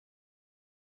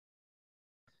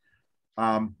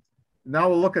Um, Now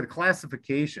we'll look at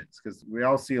classifications because we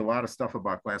all see a lot of stuff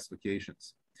about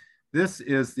classifications. This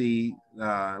is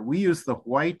we use the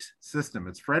White system.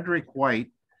 It's Frederick White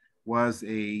was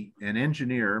an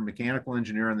engineer, mechanical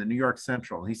engineer in the New York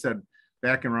Central. He said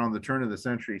back around the turn of the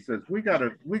century, he says, we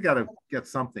gotta get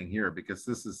something here because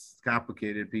this is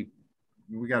complicated.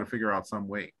 We got to figure out some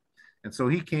way. And so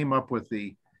he came up with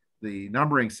the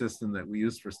numbering system that we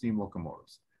use for steam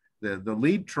locomotives. The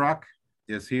lead truck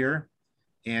is here,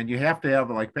 and you have to have,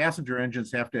 like passenger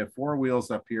engines have to have four wheels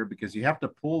up here because you have to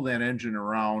pull that engine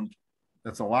around.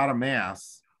 That's a lot of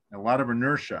mass, a lot of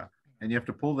inertia, and you have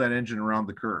to pull that engine around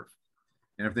the curve.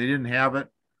 And if they didn't have it,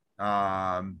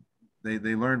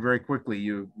 they learned very quickly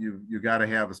you got to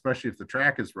have, especially if the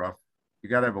track is rough, you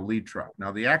got to have a lead truck.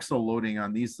 Now the axle loading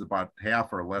on these is about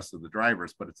half or less of the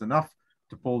drivers, but it's enough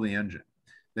to pull the engine.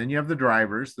 Then you have the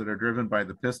drivers that are driven by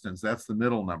the pistons. That's the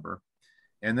middle number.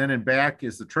 And then in back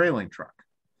is the trailing truck.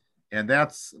 And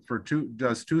that's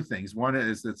does two things. One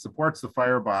is it supports the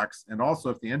firebox, and also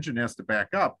if the engine has to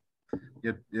back up,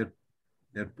 it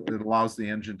allows the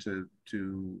engine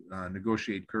to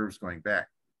negotiate curves going back.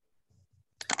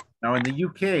 Now in the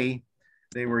UK,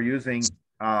 they were using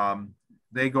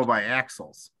they go by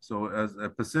axles. So a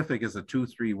Pacific is a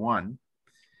 231,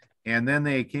 and then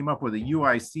they came up with a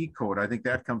UIC code. I think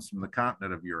that comes from the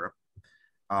continent of Europe,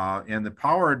 and the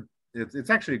powered. It's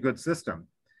actually a good system.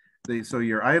 So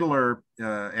your idler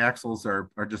axles are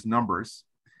just numbers,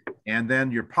 and then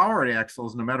your powered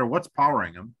axles, no matter what's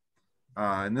powering them,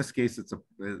 in this case it's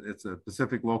a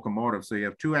Pacific locomotive. So you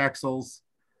have two axles,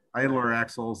 idler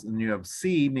axles, and you have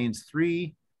C means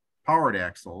three powered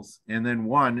axles, and then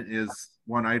one is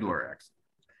one idler axle.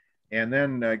 And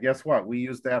then guess what? We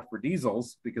use that for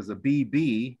diesels because a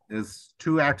BB is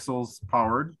two axles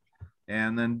powered,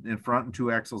 and then in front and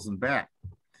two axles in back.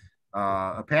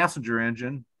 A passenger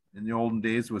engine in the olden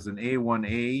days was an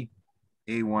A1A,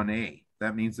 A1A.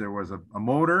 That means there was a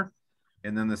motor,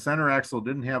 and then the center axle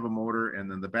didn't have a motor,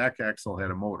 and then the back axle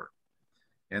had a motor.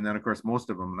 And then, of course, most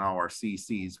of them now are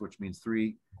CCs, which means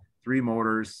three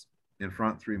motors in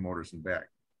front, three motors in back.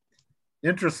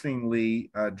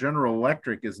 Interestingly, General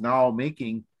Electric is now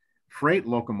making freight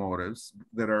locomotives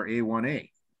that are A1A.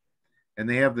 And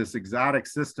they have this exotic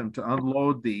system to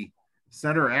unload the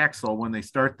center axle when they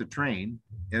start the train,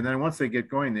 and then once they get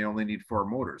going they only need four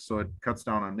motors, so it cuts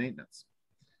down on maintenance.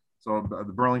 So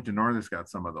the Burlington Northern's got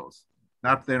some of those.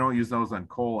 Not they don't use those on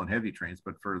coal and heavy trains,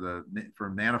 but for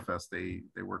manifest they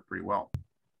work pretty well.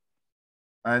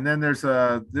 And then there's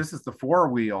this is the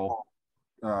four-wheel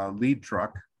lead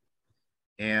truck,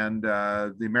 and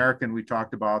the American we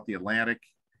talked about, the Atlantic,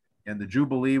 and the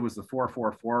Jubilee was the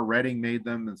 444. Reading made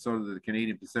them, and so did the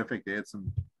Canadian Pacific. They had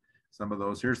some of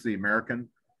those. Here's the American.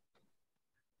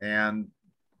 And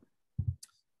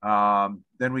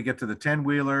then we get to the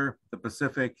 10-wheeler, the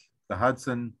Pacific, the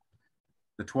Hudson.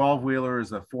 The 12-wheeler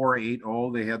is a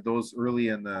 480. They had those early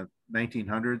in the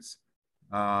 1900s.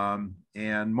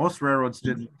 And most railroads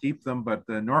didn't keep them, but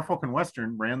the Norfolk and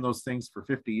Western ran those things for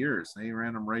 50 years. They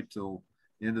ran them right till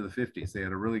the end of the 50s.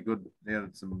 They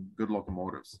had some good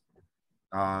locomotives.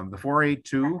 The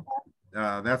 482,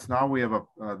 that's now we have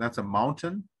that's a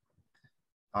mountain.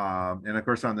 And of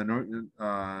course, on the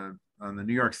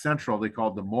New York Central, they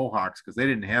called the Mohawks because they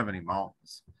didn't have any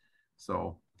mountains.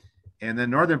 So, and then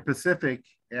Northern Pacific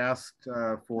asked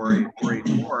for a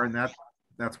 484, and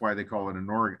that's why they call it a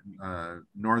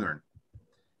Northern.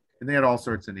 And they had all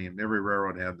sorts of names. Every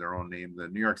railroad had their own name. The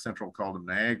New York Central called them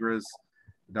Niagaras.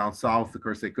 Down south, of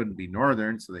course, they couldn't be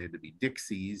Northern, so they had to be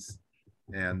Dixies.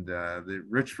 And the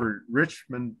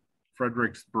Richmond,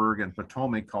 Fredericksburg, and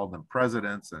Potomac called them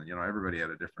presidents, and everybody had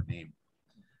a different name.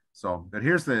 So, but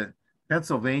here's the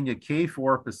Pennsylvania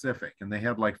K4 Pacific, and they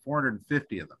had like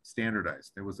 450 of them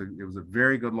standardized. It was a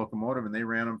very good locomotive, and they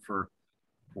ran them for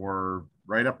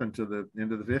right up into the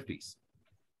 50s.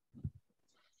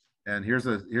 And here's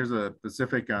a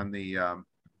Pacific on the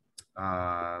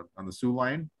Sioux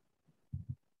line.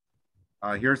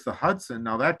 Here's the Hudson.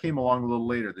 Now that came along a little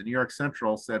later. The New York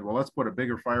Central said, well, let's put a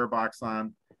bigger firebox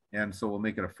on, and so we'll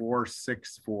make it a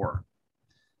 464.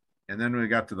 And then we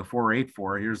got to the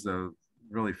 484. Here's the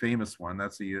really famous one.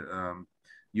 That's the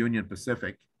Union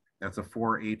Pacific. That's a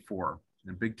 484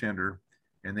 and big tender.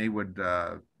 And they would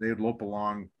lope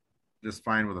along just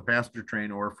fine with a passenger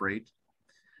train or freight.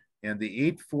 And the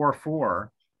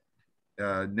 844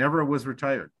 never was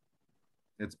retired.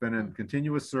 It's been in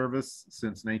continuous service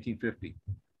since 1950.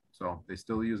 So they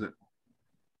still use it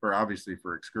obviously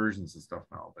for excursions and stuff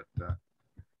now. But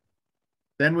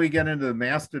then we get into the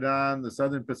Mastodon, the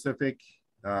Southern Pacific.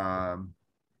 And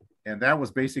that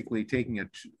was basically taking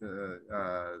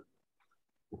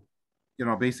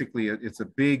basically it's a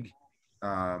big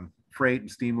freight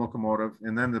and steam locomotive.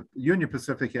 And then the Union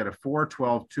Pacific had a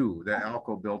 412-2 that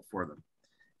Alco built for them.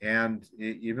 And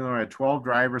even though I had 12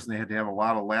 drivers and they had to have a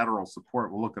lot of lateral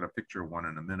support, we'll look at a picture of one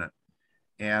in a minute.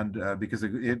 And because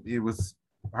it was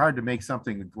hard to make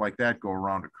something like that go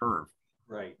around a curve.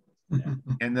 Right. Yeah.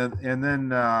 And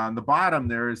then on the bottom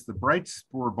there is the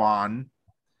Breitspurbahn.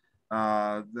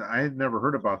 I had never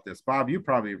heard about this. Bob, you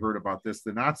probably heard about this.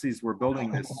 The Nazis were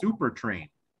building this super train,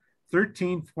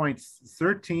 13 foot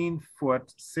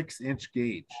 6-inch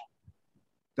gauge,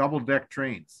 double deck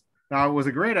trains. Now it was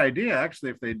a great idea,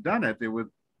 actually. If they'd done it, it would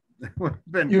have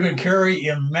been. You could carry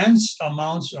immense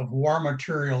amounts of war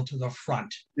material to the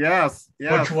front. Yes,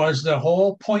 which was the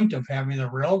whole point of having the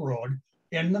railroad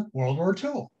in World War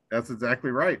II. That's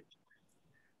exactly right.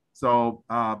 So,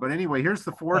 but anyway, here's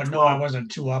the 412. No, I wasn't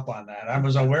too up on that. I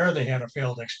was aware they had a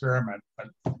failed experiment, but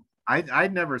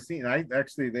I'd never seen.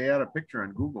 They had a picture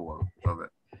on Google of it.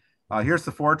 Here's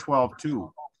the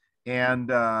 412-2, and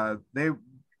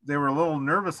they were a little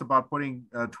nervous about putting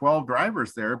 12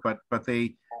 drivers there, but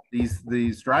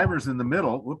these drivers in the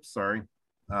middle. Whoops, sorry.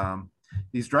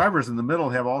 These drivers in the middle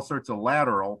have all sorts of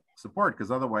lateral support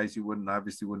because otherwise you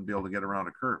obviously wouldn't be able to get around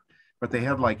a curve. But they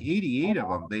had like 88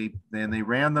 of them. They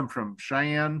ran them from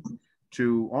Cheyenne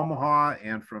to Omaha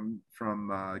and from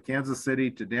Kansas City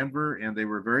to Denver, and they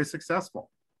were very successful.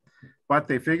 But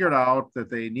they figured out that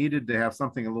they needed to have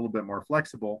something a little bit more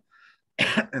flexible,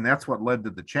 and that's what led to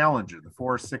the Challenger, the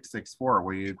 4664,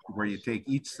 where you take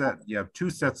each set. You have 2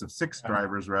 sets of 6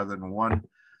 drivers rather than 1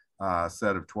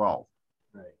 set of 12.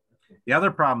 Right. Okay. The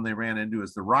other problem they ran into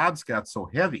is the rods got so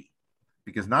heavy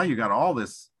because now you got all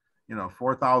this,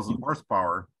 4,000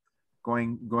 horsepower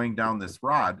going down this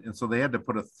rod. And so they had to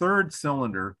put a 3rd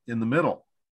cylinder in the middle.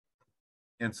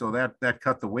 And so that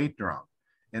cut the weight down.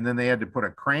 And then they had to put a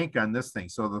crank on this thing.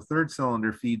 So the 3rd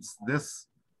cylinder feeds this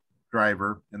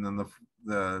driver, and then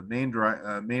the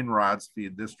main rods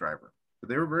feed this driver. But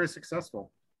they were very successful.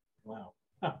 Wow.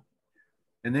 Huh.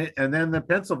 And then the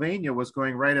Pennsylvania was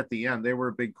going right at the end. They were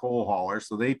a big coal hauler,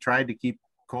 so they tried to keep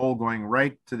coal going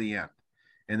right to the end.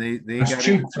 And they got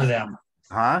cheap for them.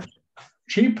 Huh?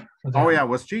 Cheap for them. Oh yeah, it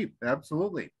was cheap,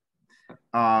 absolutely.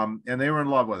 And they were in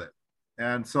love with it.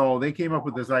 And so they came up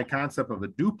with this concept of a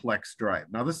duplex drive.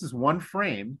 Now this is one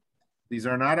frame. These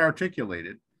are not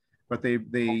articulated, but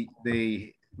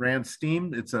they ran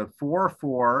steam. It's a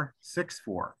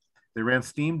 4-4-6-4. They ran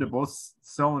steam to both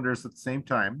cylinders at the same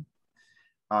time.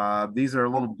 These are a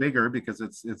little bigger because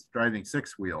it's driving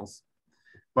 6 wheels,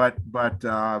 but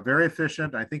very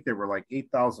efficient. I think they were like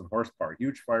 8,000 horsepower,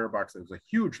 huge firebox. It was a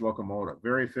huge locomotive,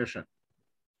 very efficient.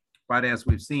 But as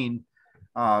we've seen,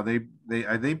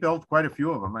 they built quite a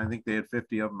few of them. I think they had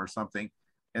 50 of them or something,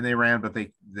 and they ran, but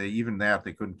they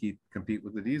couldn't compete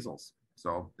with the diesels.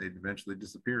 So they eventually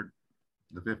disappeared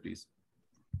in the 50s.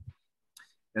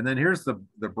 And then here's the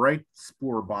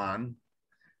Breitspurbahn.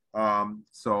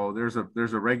 So there's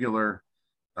a regular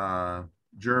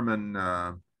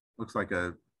German, looks like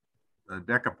a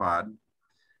decapod.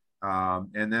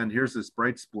 And then here's this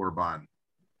Breitspurbahn,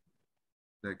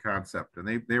 the concept. And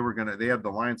they had the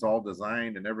lines all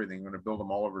designed and everything, going to build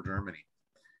them all over Germany.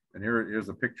 And here's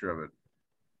a picture of it.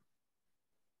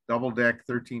 Double deck,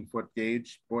 13-foot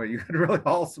gauge. Boy, you could really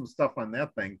haul some stuff on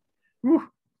that thing. Whew.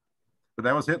 But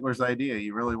that was Hitler's idea.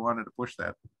 He really wanted to push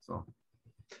that. So.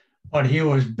 But he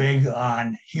was big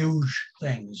on huge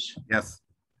things. Yes.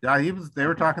 Yeah, they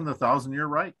were talking the 1,000-year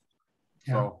right.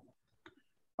 Yeah.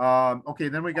 So, okay,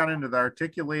 then we got into the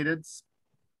articulateds.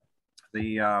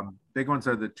 The big ones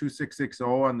are the 2660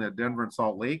 on the Denver and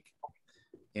Salt Lake.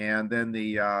 And then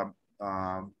the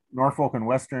Norfolk and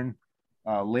Western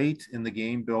late in the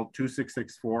game built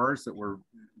 2664s that were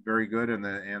very good.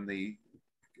 And the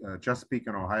Chesapeake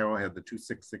and Ohio had the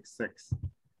 2666.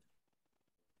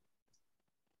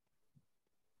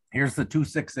 Here's the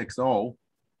 2660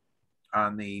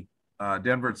 on the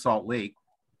Denver and Salt Lake.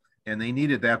 And they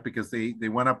needed that because they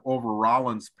went up over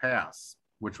Rollins Pass,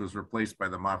 which was replaced by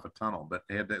the Moffat Tunnel. But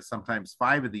they had sometimes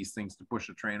 5 of these things to push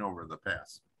a train over the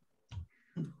pass.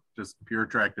 Just pure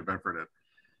tractive effort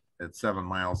at 7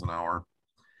 miles an hour.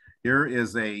 Here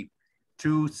is a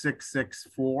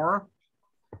 2664.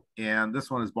 And this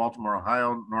one is Baltimore,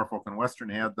 Ohio. Norfolk and Western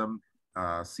had them.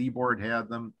 Seaboard had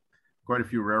them. Quite a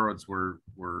few railroads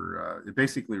it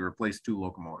basically replaced 2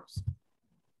 locomotives.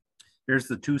 Here's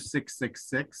the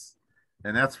 2666,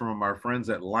 and that's from our friends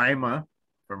at Lima,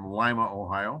 from Lima,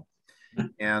 Ohio.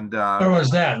 And where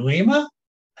was that? Lima?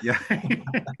 Yeah.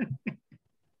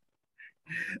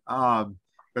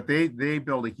 But they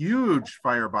built a huge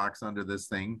firebox under this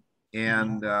thing,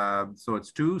 And so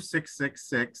it's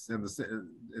 2666, and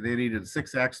they needed a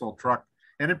 6-axle truck,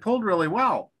 and it pulled really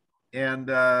well. And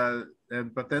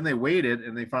but then they waited,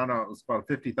 and they found out it was about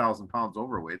 50,000 pounds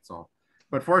overweight. So,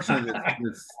 but fortunately,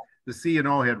 the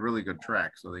C&O had really good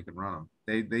track, so they could run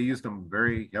them. They used them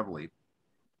very heavily.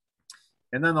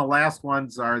 And then the last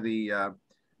ones are the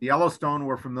Yellowstone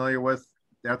we're familiar with.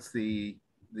 That's it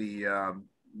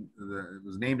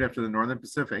was named after the Northern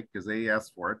Pacific because they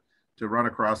asked for it to run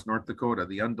across North Dakota,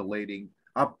 the undulating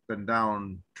up and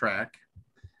down track.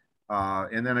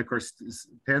 And then of course,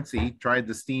 Penske tried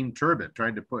the steam turbine,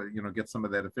 trying to get some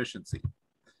of that efficiency.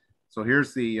 So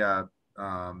here's the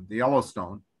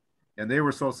Yellowstone, and they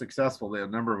were so successful that a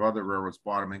number of other railroads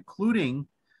bought them, including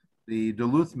the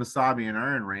Duluth, Mesabi, and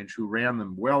Iron Range, who ran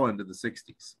them well into the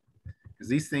 60s. Because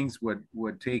these things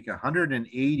would take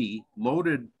 180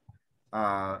 loaded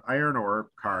iron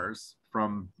ore cars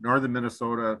from northern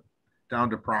Minnesota down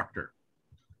to Proctor.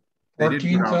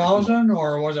 14,000,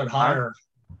 or was it higher?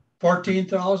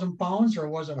 14,000 pounds, or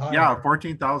was it higher? Yeah,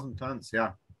 14,000 tons.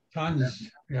 Yeah.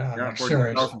 Tons. Yeah,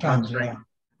 14,000 tons. Yeah.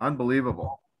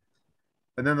 Unbelievable.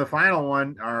 And then the final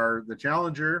one are the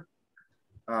Challenger,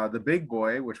 the Big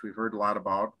Boy, which we've heard a lot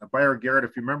about. Bayer Garrett,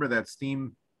 if you remember that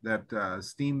steam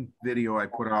video I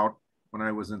put out when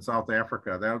I was in South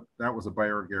Africa, that was a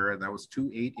Bayer Garrett. That was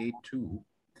 2882.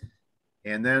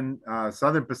 And then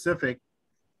Southern Pacific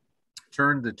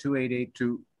turned the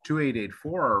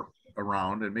 2884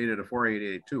 around and made it a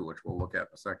 4882, which we'll look at in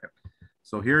a second.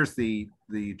 So here's the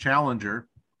Challenger.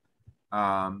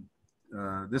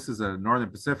 This is a Northern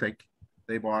Pacific.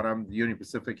 They bought them. The Union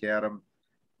Pacific had them.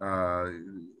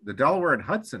 The Delaware and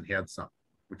Hudson had some,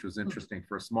 which was interesting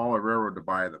for a smaller railroad to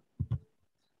buy them.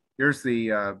 Here's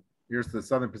the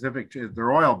Southern Pacific,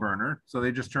 their oil burner. So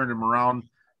they just turned them around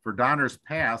for Donner's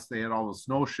Pass. They had all the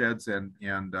snow sheds and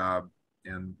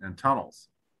tunnels.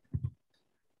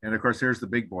 And of course, here's the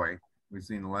Big Boy. We've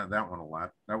seen that one a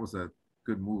lot. That was a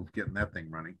good move getting that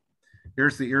thing running.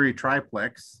 Here's the Erie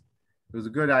Triplex. It was a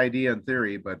good idea in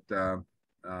theory, but the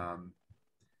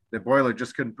boiler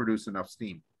just couldn't produce enough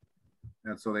steam.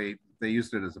 And so they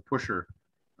used it as a pusher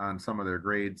on some of their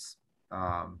grades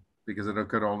because it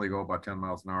could only go about 10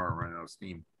 miles an hour and run out of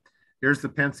steam. Here's the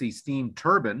Penske steam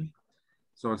turbine.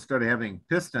 So instead of having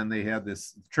piston, they had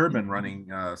this turbine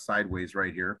running sideways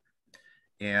right here.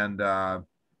 And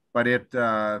but it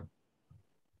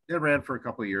ran for a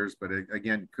couple of years, but it,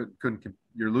 again,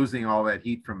 you're losing all that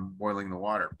heat from boiling the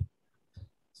water.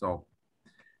 So,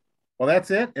 well,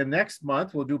 that's it. And next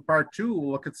month we'll do part 2.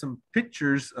 We'll look at some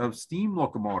pictures of steam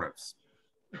locomotives.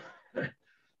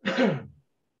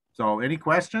 So, any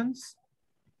questions?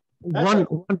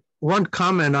 One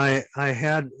comment I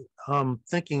had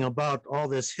thinking about all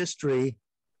this history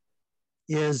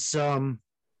is that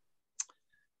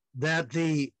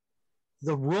the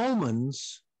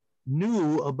Romans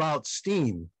knew about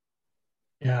steam,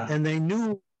 and they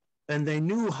knew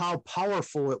how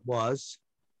powerful it was,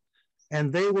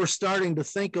 and they were starting to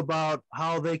think about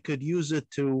how they could use it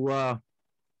to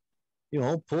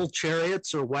pull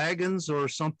chariots or wagons or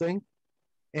something.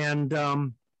 And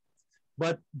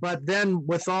but then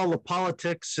with all the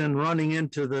politics and running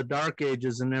into the Dark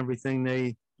Ages and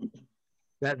everything,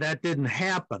 that didn't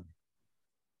happen.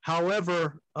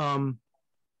 However,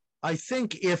 I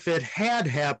think if it had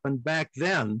happened back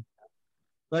then,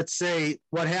 let's say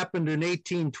what happened in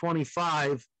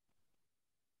 1825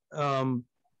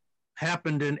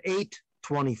 happened in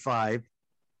 825,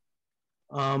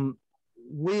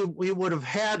 we would have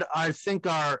had, I think,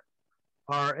 our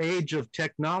age of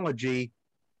technology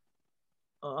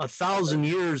 1,000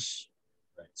 years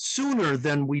sooner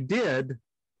than we did.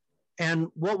 And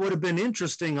what would have been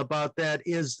interesting about that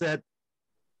is that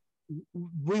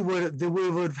we would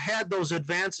have had those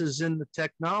advances in the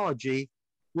technology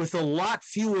with a lot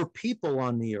fewer people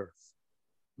on the earth.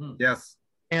 Yes.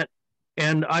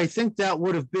 And I think that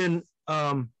would have been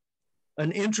an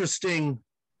interesting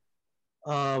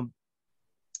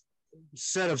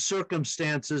set of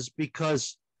circumstances,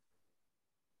 because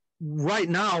right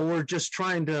now we're just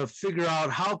trying to figure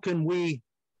out how can we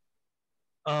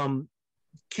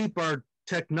keep our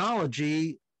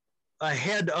technology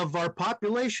ahead of our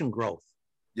population growth.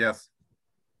 Yes.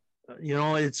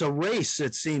 It's a race,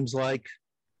 it seems like.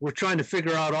 We're trying to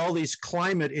figure out all these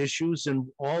climate issues and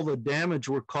all the damage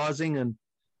we're causing, and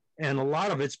a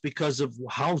lot of it's because of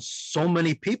how so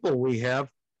many people we have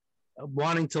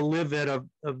wanting to live at a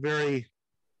very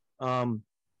high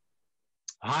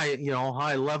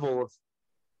level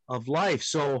of life.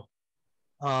 So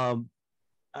I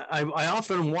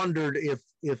often wondered if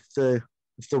the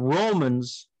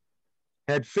Romans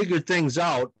had figured things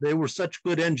out. They were such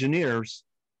good engineers.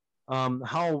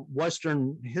 How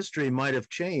Western history might have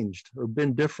changed or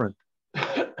been different.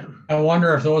 I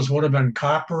wonder if those would have been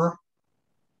copper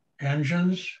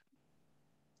engines.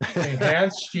 They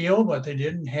had steel, but they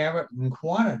didn't have it in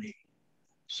quantity.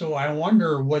 So I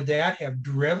wonder, would that have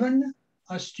driven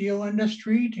a steel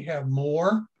industry to have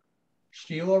more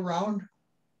steel around?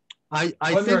 I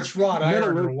Whether think it's wrought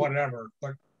iron or whatever.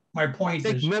 But my point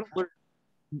is,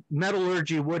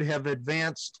 metallurgy would have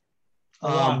advanced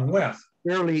along with.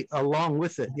 fairly along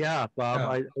with it. Yeah,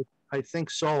 Bob, Yeah. I think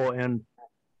so. And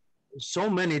so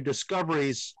many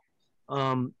discoveries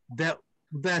that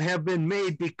have been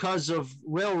made because of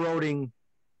railroading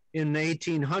in the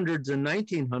 1800s and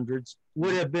 1900s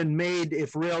would have been made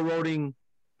if railroading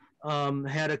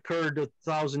had occurred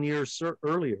 1,000 years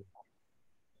earlier.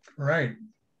 Right.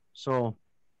 So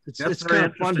it's very kind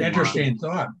of fun. Interesting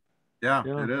thought. Yeah,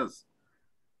 it is.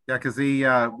 Yeah, because we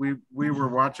were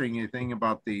watching a thing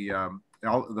about the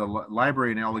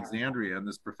library in Alexandria, and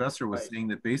this professor was saying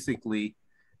that basically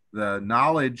the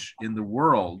knowledge in the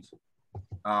world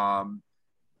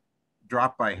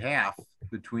dropped by half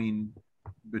between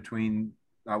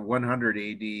 100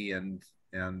 AD and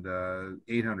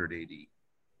 800 AD,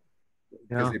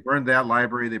 because they burned that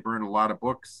library. They burned a lot of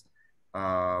books.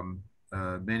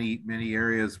 Many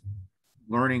areas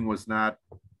learning was not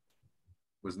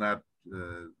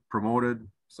promoted.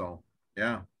 So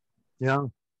yeah.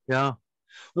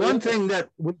 One thing that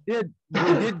we did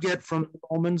get from the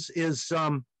Romans is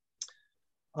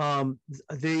I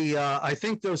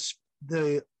think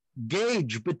the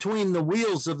gauge between the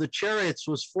wheels of the chariots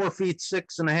was 4 feet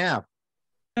 6.5.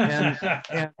 And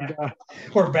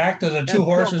we're back to the two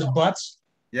horses' butts.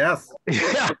 Yes.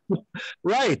 Yeah.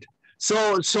 Right.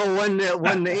 So when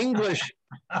the English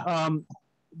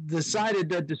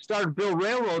decided to start build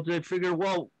railroads, they figured,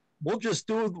 well, we'll just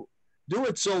do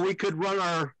it so we could run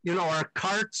our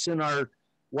carts and our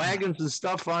wagons and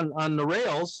stuff on the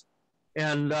rails,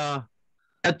 and that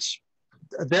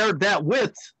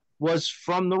width was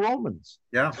from the Romans.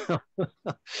 Yeah.